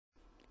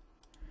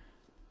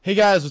Hey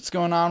guys, what's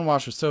going on?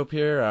 Watch with Soap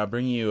here,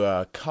 bringing you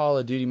a Call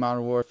of Duty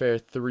Modern Warfare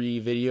 3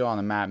 video on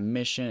the map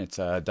Mission. It's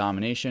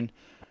Domination.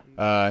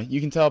 You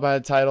can tell by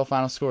the title,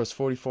 final score is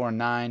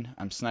 44-9.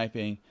 I'm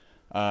sniping.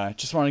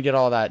 Just want to get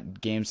all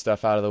that game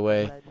stuff out of the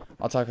way.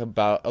 I'll talk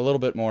about a little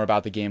bit more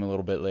about the game a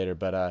little bit later,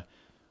 but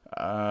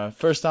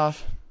first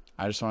off,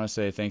 I just want to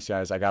say thanks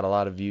guys. I got a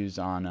lot of views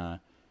on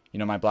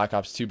my Black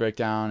Ops 2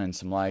 breakdown and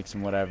some likes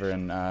and whatever,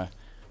 and I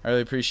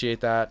really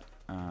appreciate that.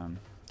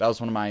 That was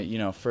one of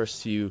my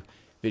first few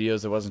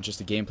videos that wasn't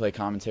just a gameplay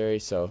commentary,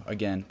 so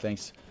again,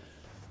 thanks.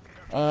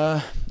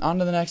 On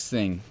to the next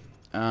thing.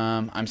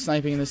 I'm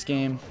sniping in this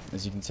game,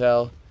 as you can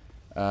tell.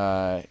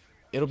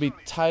 It'll be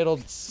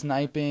titled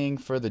Sniping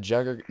for the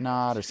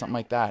Juggernaut or something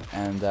like that,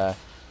 and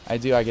I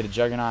get a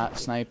Juggernaut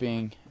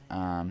sniping,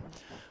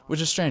 which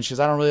is strange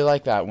because I don't really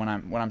like that. When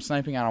I'm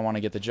sniping, I don't want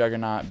to get the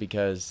Juggernaut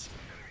because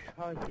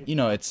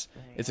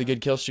it's a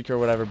good kill streak or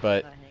whatever,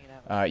 but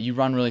you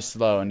run really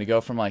slow, and to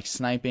go from like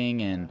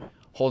sniping and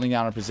holding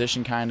down a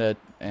position kinda,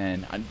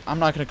 and I'm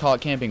not gonna call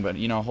it camping, but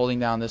holding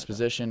down this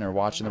position or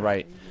watching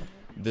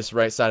this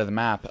right side of the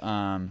map,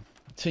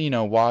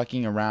 to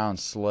walking around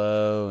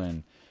slow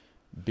and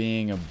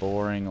being a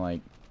boring,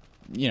 like,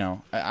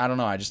 I don't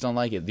know, I just don't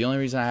like it. The only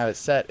reason I have it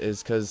set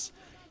is because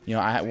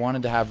I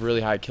wanted to have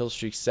really high kill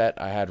streaks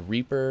set. I had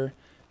Reaper,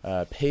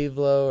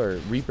 Pavlo, or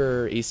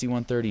Reaper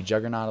AC-130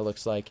 Juggernaut, it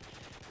looks like,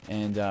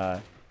 and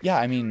yeah,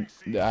 I mean,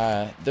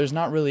 there's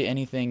not really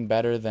anything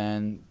better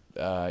than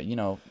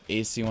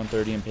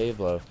AC-130 and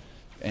Pavlo.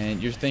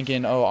 And you're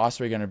thinking, oh,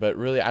 Osprey Gunner, but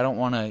really I don't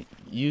want to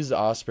use the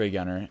Osprey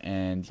Gunner,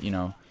 and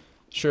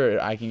sure,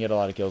 I can get a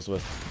lot of kills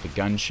with the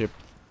gunship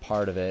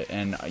part of it,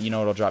 and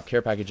it'll drop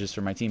care packages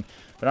for my team,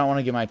 but I don't want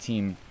to give my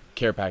team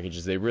care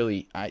packages. They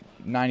really,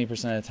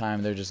 90% of the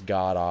time, they're just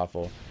god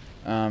awful.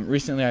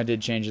 Recently I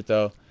did change it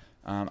though.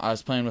 I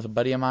was playing with a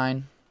buddy of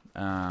mine,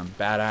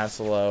 Badass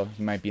Hello,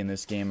 he might be in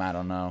this game, I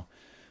don't know.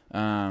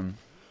 And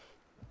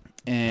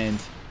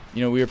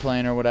we were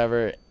playing or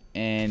whatever,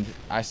 and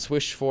I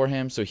switched for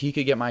him so he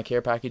could get my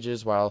care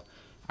packages while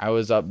I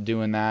was up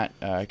doing that,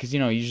 because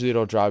usually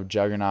it'll drop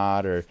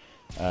Juggernaut or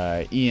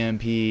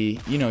EMP.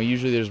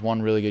 Usually there's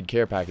one really good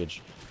care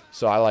package,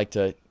 so I like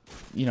to,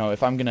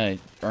 if I'm gonna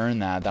earn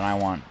that, then I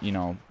want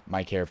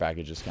my care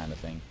packages kind of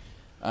thing.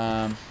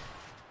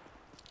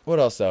 What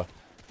else though?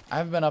 I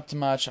haven't been up to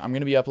much. I'm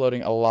gonna be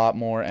uploading a lot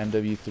more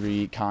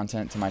MW3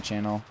 content to my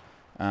channel.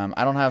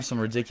 I don't have some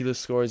ridiculous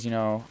scores.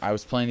 I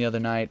was playing the other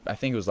night, I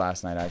think it was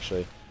last night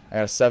actually, I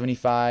got a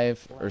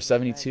 75 or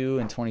 72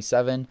 and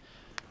 27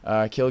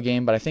 kill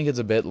game, but I think it's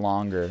a bit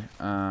longer,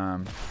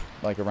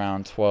 like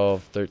around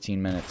 12-13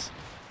 minutes.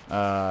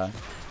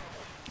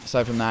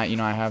 Aside from that,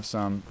 I have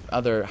some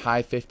other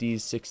high 50s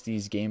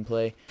 60s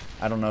gameplay.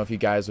 I don't know if you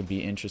guys would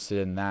be interested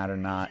in that or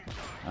not.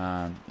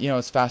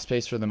 It's fast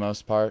paced for the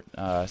most part,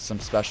 some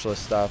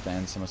specialist stuff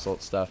and some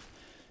assault stuff.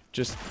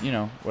 Just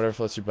whatever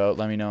floats your boat.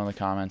 Let me know in the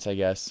comments, I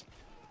guess.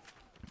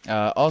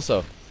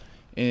 Also,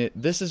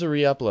 this is a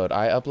re-upload.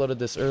 I uploaded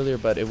this earlier,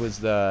 but it was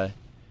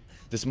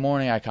this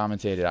morning I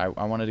commentated. I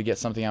wanted to get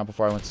something out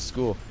before I went to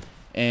school,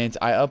 and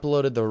I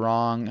uploaded the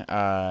wrong.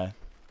 I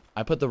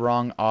put the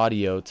wrong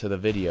audio to the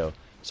video,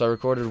 so I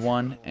recorded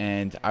one,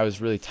 and I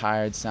was really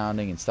tired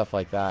sounding and stuff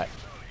like that.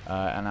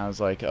 And I was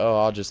like, oh,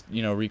 I'll just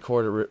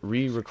re-record it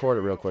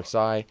real quick.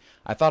 So I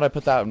thought I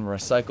put that in a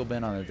recycle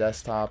bin on the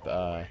desktop.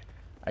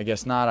 I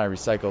guess not. I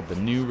recycled the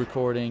new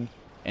recording,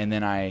 and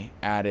then I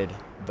added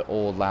the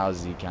old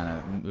lousy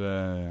kind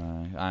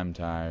of I'm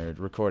tired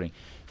recording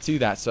to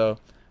that. So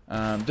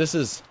this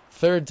is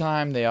third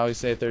time. They always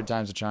say third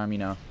time's a charm,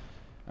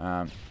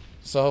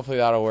 so hopefully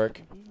that'll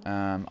work.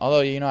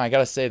 Although I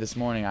gotta say, this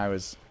morning I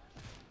was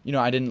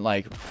I didn't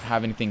like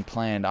have anything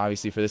planned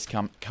obviously for this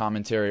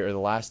commentary or the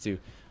last two,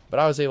 but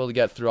I was able to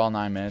get through all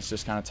 9 minutes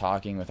just kind of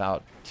talking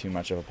without too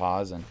much of a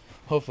pause, and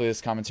hopefully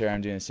this commentary I'm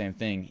doing the same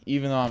thing,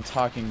 even though I'm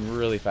talking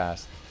really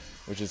fast,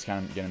 which is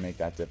kind of going to make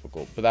that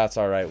difficult. But that's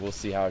alright, we'll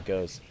see how it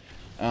goes.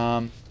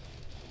 I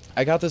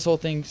got this whole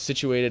thing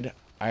situated.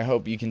 I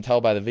hope you can tell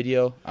by the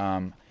video.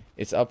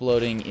 It's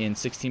uploading in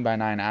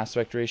 16:9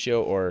 aspect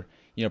ratio, or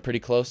pretty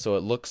close, so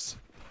it looks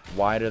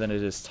wider than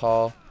it is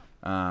tall,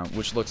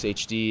 which looks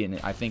HD, and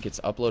I think it's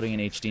uploading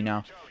in HD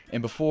now.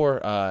 And before,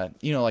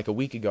 like a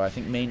week ago, I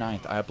think May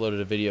 9th, I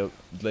uploaded a video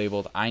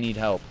labeled "I Need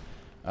Help,"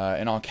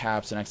 in all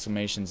caps and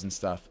exclamations and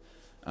stuff.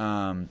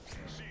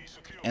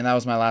 And that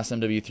was my last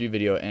MW3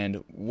 video,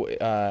 and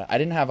I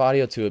didn't have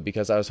audio to it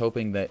because I was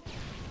hoping that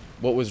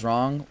what was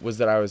wrong was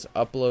that I was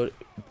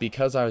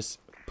because I was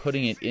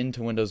putting it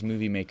into Windows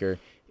Movie Maker,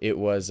 it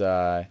was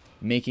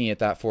making it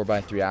that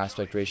 4:3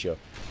 aspect ratio.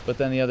 But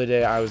then the other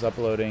day I was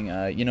uploading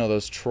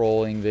those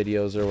trolling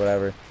videos or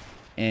whatever,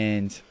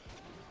 and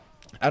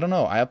I don't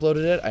know, I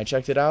uploaded it, I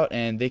checked it out,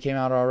 and they came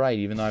out alright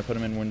even though I put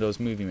them in Windows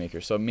Movie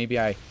Maker. So maybe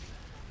I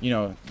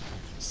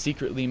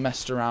secretly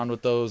messed around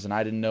with those and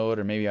I didn't know it,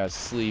 or maybe I was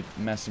asleep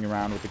messing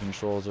around with the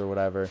controls or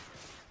whatever.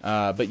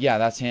 But yeah,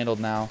 that's handled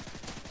now.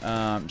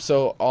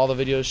 So all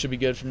the videos should be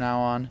good from now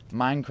on.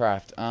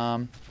 Minecraft.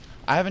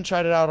 I haven't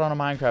tried it out on a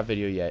Minecraft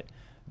video yet,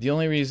 the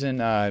only reason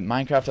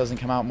Minecraft doesn't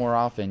come out more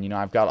often, you know,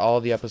 I've got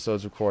all the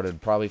episodes recorded,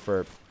 probably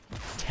for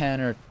 10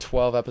 or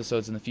 12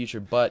 episodes in the future,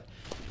 but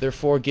they're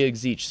 4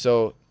 gigs each.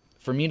 So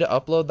for me to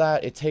upload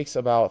that, it takes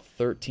about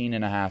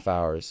 13.5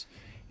 hours.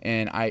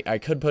 And I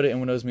could put it in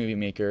Windows Movie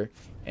Maker,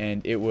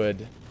 and it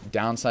would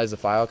downsize the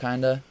file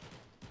kinda,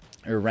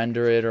 or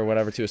render it or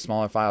whatever to a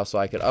smaller file so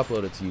I could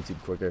upload it to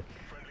YouTube quicker.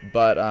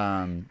 But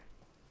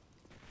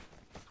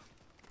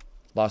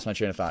lost my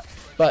train of thought.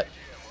 But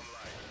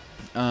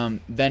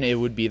then it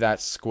would be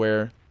that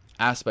square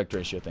aspect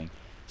ratio thing.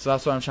 So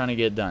that's what I'm trying to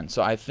get done.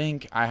 So I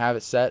think I have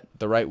it set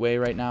the right way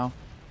right now.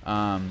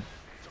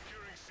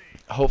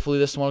 Hopefully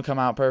this one will come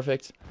out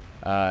perfect.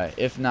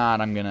 If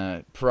not, I'm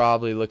gonna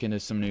probably look into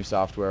some new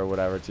software or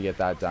whatever to get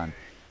that done.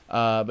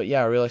 But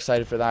yeah, real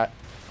excited for that.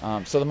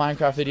 So the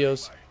Minecraft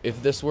videos,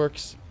 if this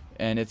works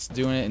and it's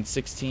doing it in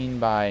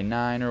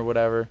 16:9 or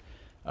whatever,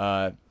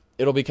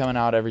 it'll be coming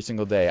out every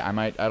single day. I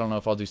don't know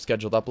if I'll do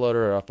scheduled uploader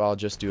or if I'll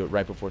just do it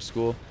right before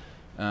school.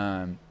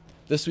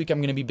 This week I'm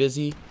gonna be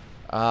busy.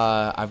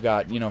 I've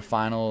got, you know,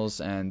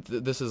 finals, and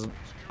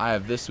I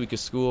have this week of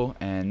school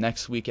and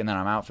next week, and then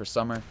I'm out for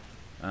summer.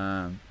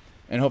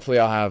 And hopefully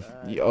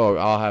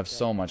I'll have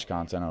so much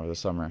content over the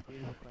summer.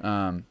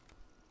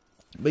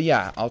 But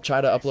yeah, I'll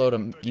try to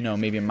upload you know,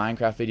 maybe a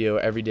Minecraft video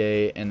every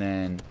day, and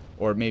then,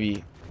 or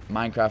maybe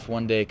Minecraft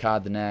one day,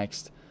 COD the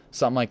next,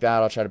 something like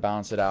that. I'll try to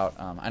balance it out.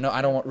 I know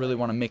I don't really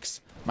want to mix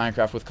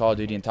Minecraft with Call of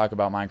Duty and talk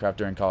about Minecraft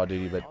during Call of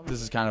Duty, but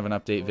this is kind of an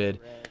update vid.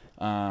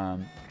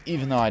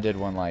 Even though I did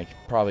one like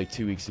probably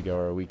 2 weeks ago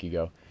or a week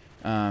ago.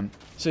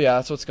 So yeah,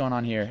 that's what's going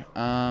on here.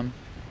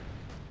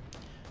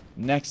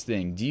 Next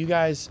thing, do you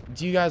guys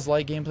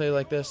like gameplay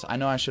like this? I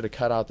know I should have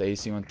cut out the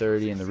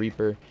AC-130 and the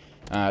Reaper.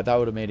 That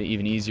would have made it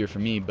even easier for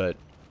me, but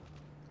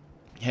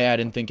hey, I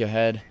didn't think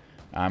ahead.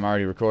 I'm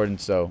already recording,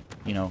 so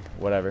you know,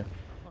 whatever.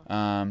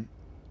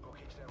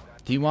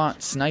 Do you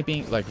want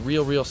sniping, like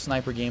real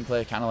sniper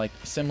gameplay, kind of like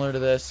similar to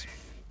this?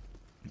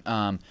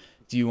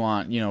 Do you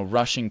want, you know,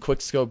 rushing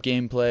quickscope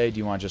gameplay? Do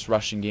you want just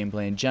rushing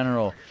gameplay in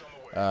general?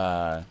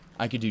 I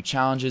could do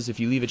challenges. If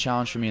you leave a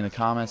challenge for me in the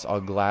comments,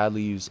 I'll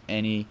gladly use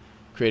any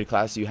create a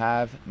class you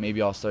have.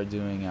 Maybe I'll start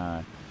doing,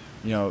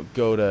 you know,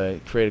 go to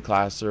create a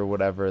class or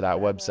whatever that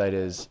website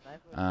is,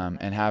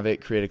 and have it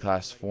create a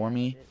class for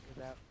me,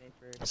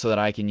 so that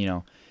I can, you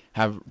know,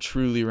 have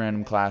truly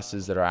random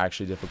classes that are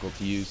actually difficult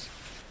to use.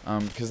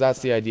 Because that's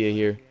the idea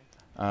here.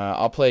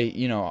 I'll play,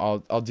 you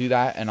know, I'll do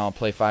that, and I'll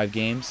play 5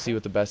 games, see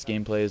what the best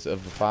gameplay is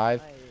of the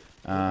 5,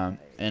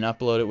 and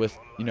upload it with,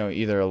 you know,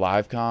 either a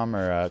live com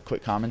or a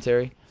quick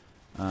commentary.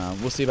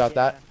 We'll see about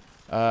that.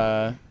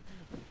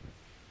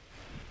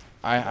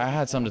 I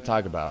had something to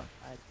talk about.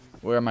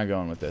 Where am I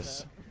going with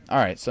this?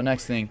 Alright, so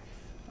next thing.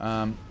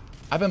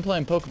 I've been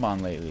playing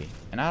Pokemon lately,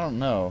 and I don't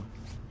know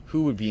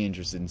who would be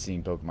interested in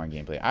seeing Pokemon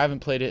gameplay. I haven't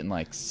played it in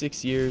like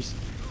 6 years,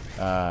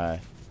 but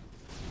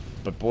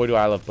boy do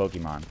I love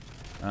Pokemon.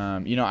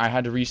 You know, I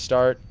had to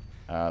restart.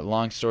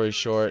 Long story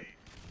short,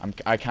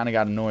 I kind of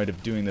got annoyed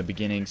of doing the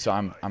beginning, so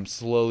I'm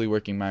slowly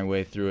working my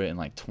way through it in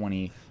like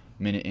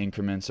 20-minute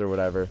increments or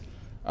whatever.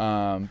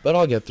 But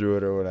I'll get through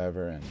it or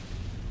whatever. And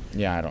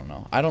yeah, I don't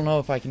know. I don't know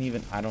if I can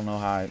even. I don't know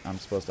how I'm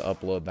supposed to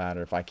upload that,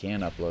 or if I can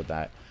upload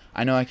that.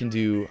 I know I can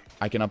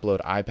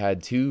upload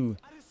iPad 2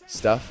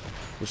 stuff,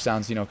 which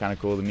sounds, you know, kind of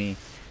cool to me.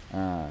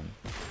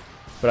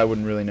 But I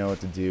wouldn't really know what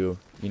to do.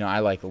 You know, I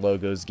like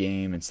logos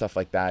game and stuff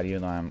like that,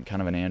 even though I'm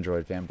kind of an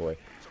Android fanboy.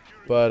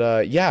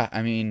 But yeah,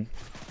 I mean,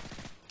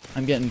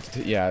 I'm getting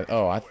to, yeah.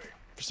 Oh,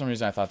 for some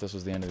reason I thought this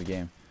was the end of the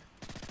game.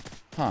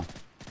 Huh?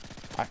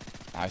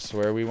 I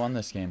swear we won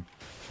this game.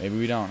 Maybe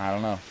we don't. I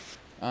don't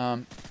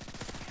know.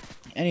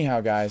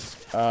 Anyhow, guys,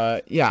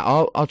 yeah,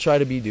 I'll try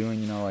to be doing,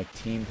 you know, like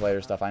team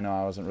player stuff. I know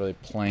I wasn't really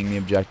playing the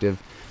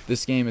objective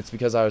this game. It's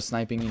because I was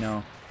sniping, you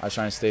know. I was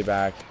trying to stay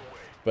back,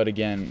 but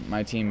again,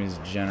 my team is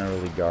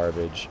generally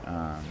garbage.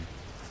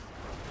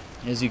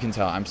 As you can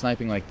tell, I'm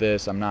sniping like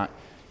this. I'm not,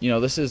 you know,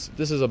 this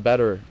is a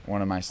better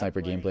one of my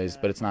sniper gameplays,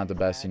 but it's not the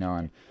best, you know.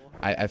 And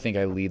I think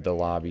I lead the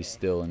lobby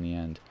still in the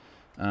end,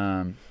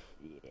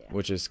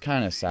 which is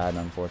kind of sad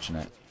and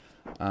unfortunate.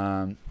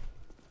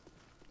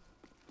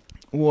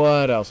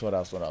 What else?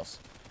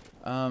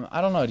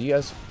 I don't know. Do you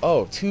guys...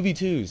 Oh,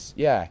 2v2s.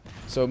 Yeah.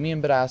 So me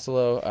and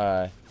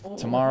Badasilo,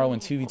 tomorrow when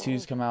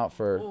 2v2s come out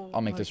for...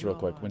 I'll make this real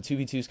quick. When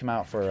 2v2s come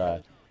out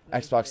for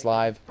Xbox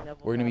Live,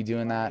 we're going to be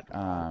doing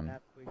that.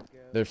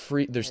 They're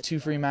free. There's 2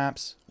 free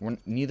maps.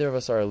 Neither of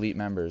us are elite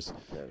members.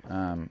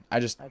 I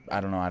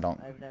don't know.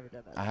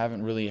 I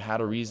haven't really had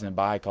a reason to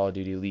buy Call of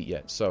Duty Elite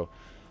yet. So,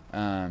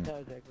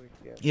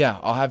 yeah,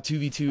 I'll have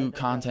 2v2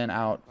 content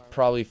out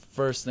probably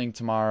first thing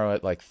tomorrow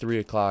at like 3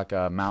 o'clock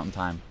Mountain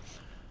Time,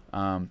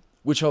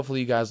 which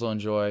hopefully you guys will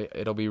enjoy.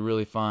 It'll be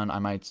really fun. I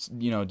might,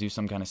 you know, do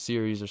some kind of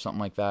series or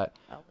something like that,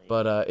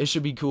 but it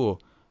should be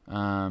cool.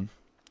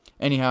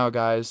 Anyhow,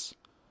 guys.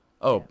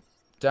 Oh,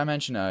 did I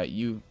mention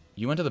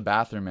you went to the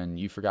bathroom and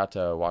you forgot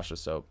to wash the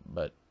soap?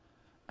 But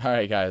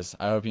alright, guys,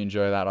 I hope you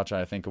enjoy that. I'll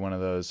try to think of one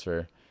of those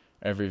for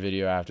every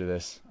video after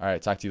this.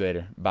 Alright, talk to you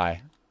later.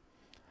 Bye.